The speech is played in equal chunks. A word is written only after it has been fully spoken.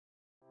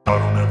I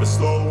don't ever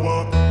slow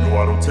up, no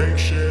I don't take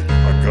shit.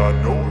 I got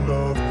no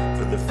love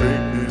for the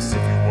fakeness.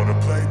 If you wanna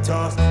play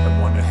tough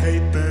and wanna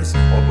hate this,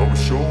 I'll always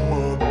show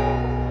up.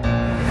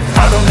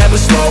 I don't ever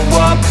slow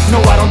up, no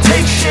I don't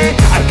take shit.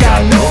 I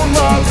got no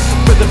love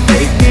for the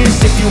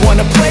fakeness. If you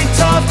wanna play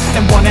tough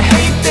and wanna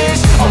hate this,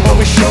 I'll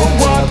always show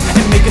up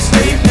and make a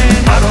statement.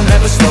 I don't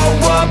ever slow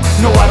up,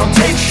 no I don't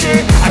take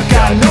shit. I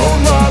got no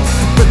love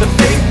for the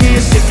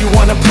fakeness. If you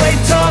wanna play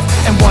tough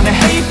and wanna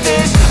hate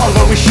this, I'll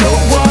always show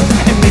up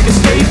and make a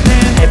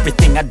statement.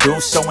 Everything I do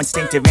so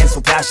instinctive and so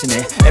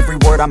passionate. Every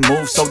word I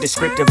move so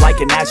descriptive like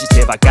an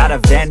adjective. I got a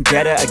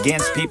vendetta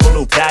against people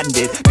who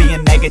patented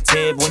being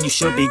negative when you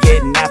should be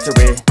getting after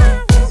it.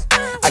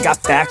 I got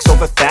facts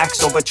over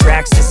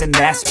tracks, this and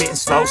that. Spitting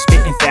slow,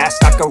 spitting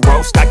fast, I could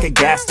roast, I could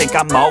gas. Think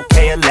I'm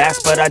okay at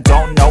last, but I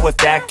don't know if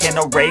that can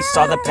erase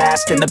all the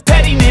past. And the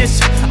pettiness,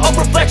 a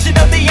reflection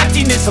of the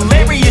emptiness.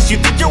 Hilarious, you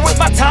think you're worth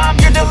my time,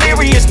 you're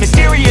delirious.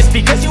 Mysterious,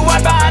 because you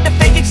hide behind a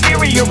fake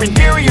exterior.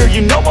 Inferior,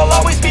 you know I'll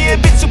always be a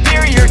bit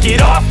superior.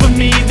 Get off of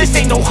me, this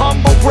ain't no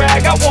humble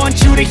brag. I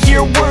want you to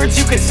hear words,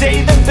 you can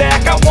say them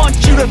back. I want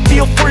you to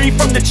feel free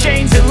from the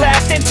chains at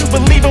last, and to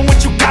believe in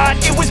what you got,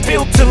 it was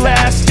built to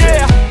last,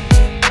 yeah.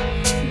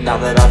 Now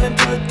that I've been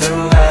put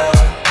through hell,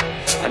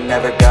 I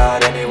never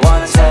got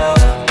anyone's help.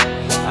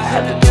 I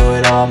had to do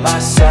it all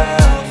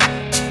myself.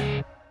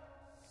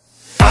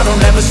 I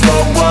don't ever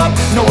slow up,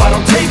 no I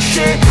don't take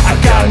shit. I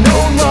got no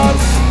love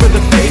for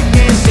the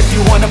fakeness. If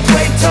you wanna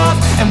play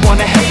tough and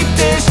wanna hate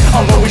this,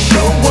 I'll always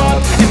show up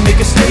and make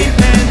a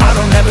statement. I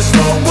don't ever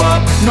slow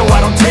up, no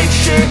I don't take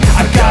shit.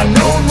 I got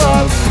no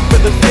love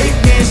for the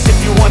fakeness. If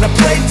you wanna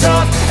play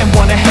tough and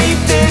wanna hate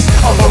this,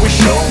 I'll always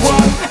show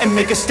up and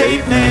make a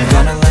statement.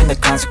 Gonna learn the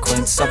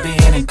consequence of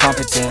being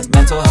incompetent.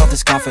 Mental health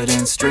is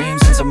confidence,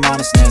 dreams and some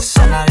honestness.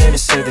 I'm not here to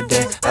save the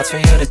day, that's for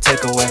you to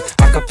take away.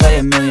 I could play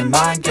a million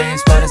mind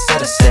games, but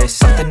instead I say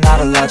something not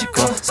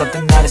illogical,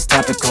 something that is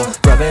topical.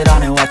 Rub it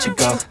on and watch it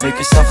go, make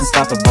yourself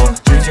unstoppable.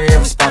 Dreams are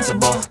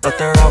irresponsible, but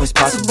they're always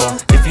possible.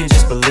 If you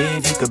just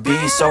believe, you could be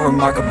so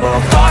remarkable.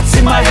 Thoughts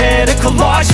in my head, a collage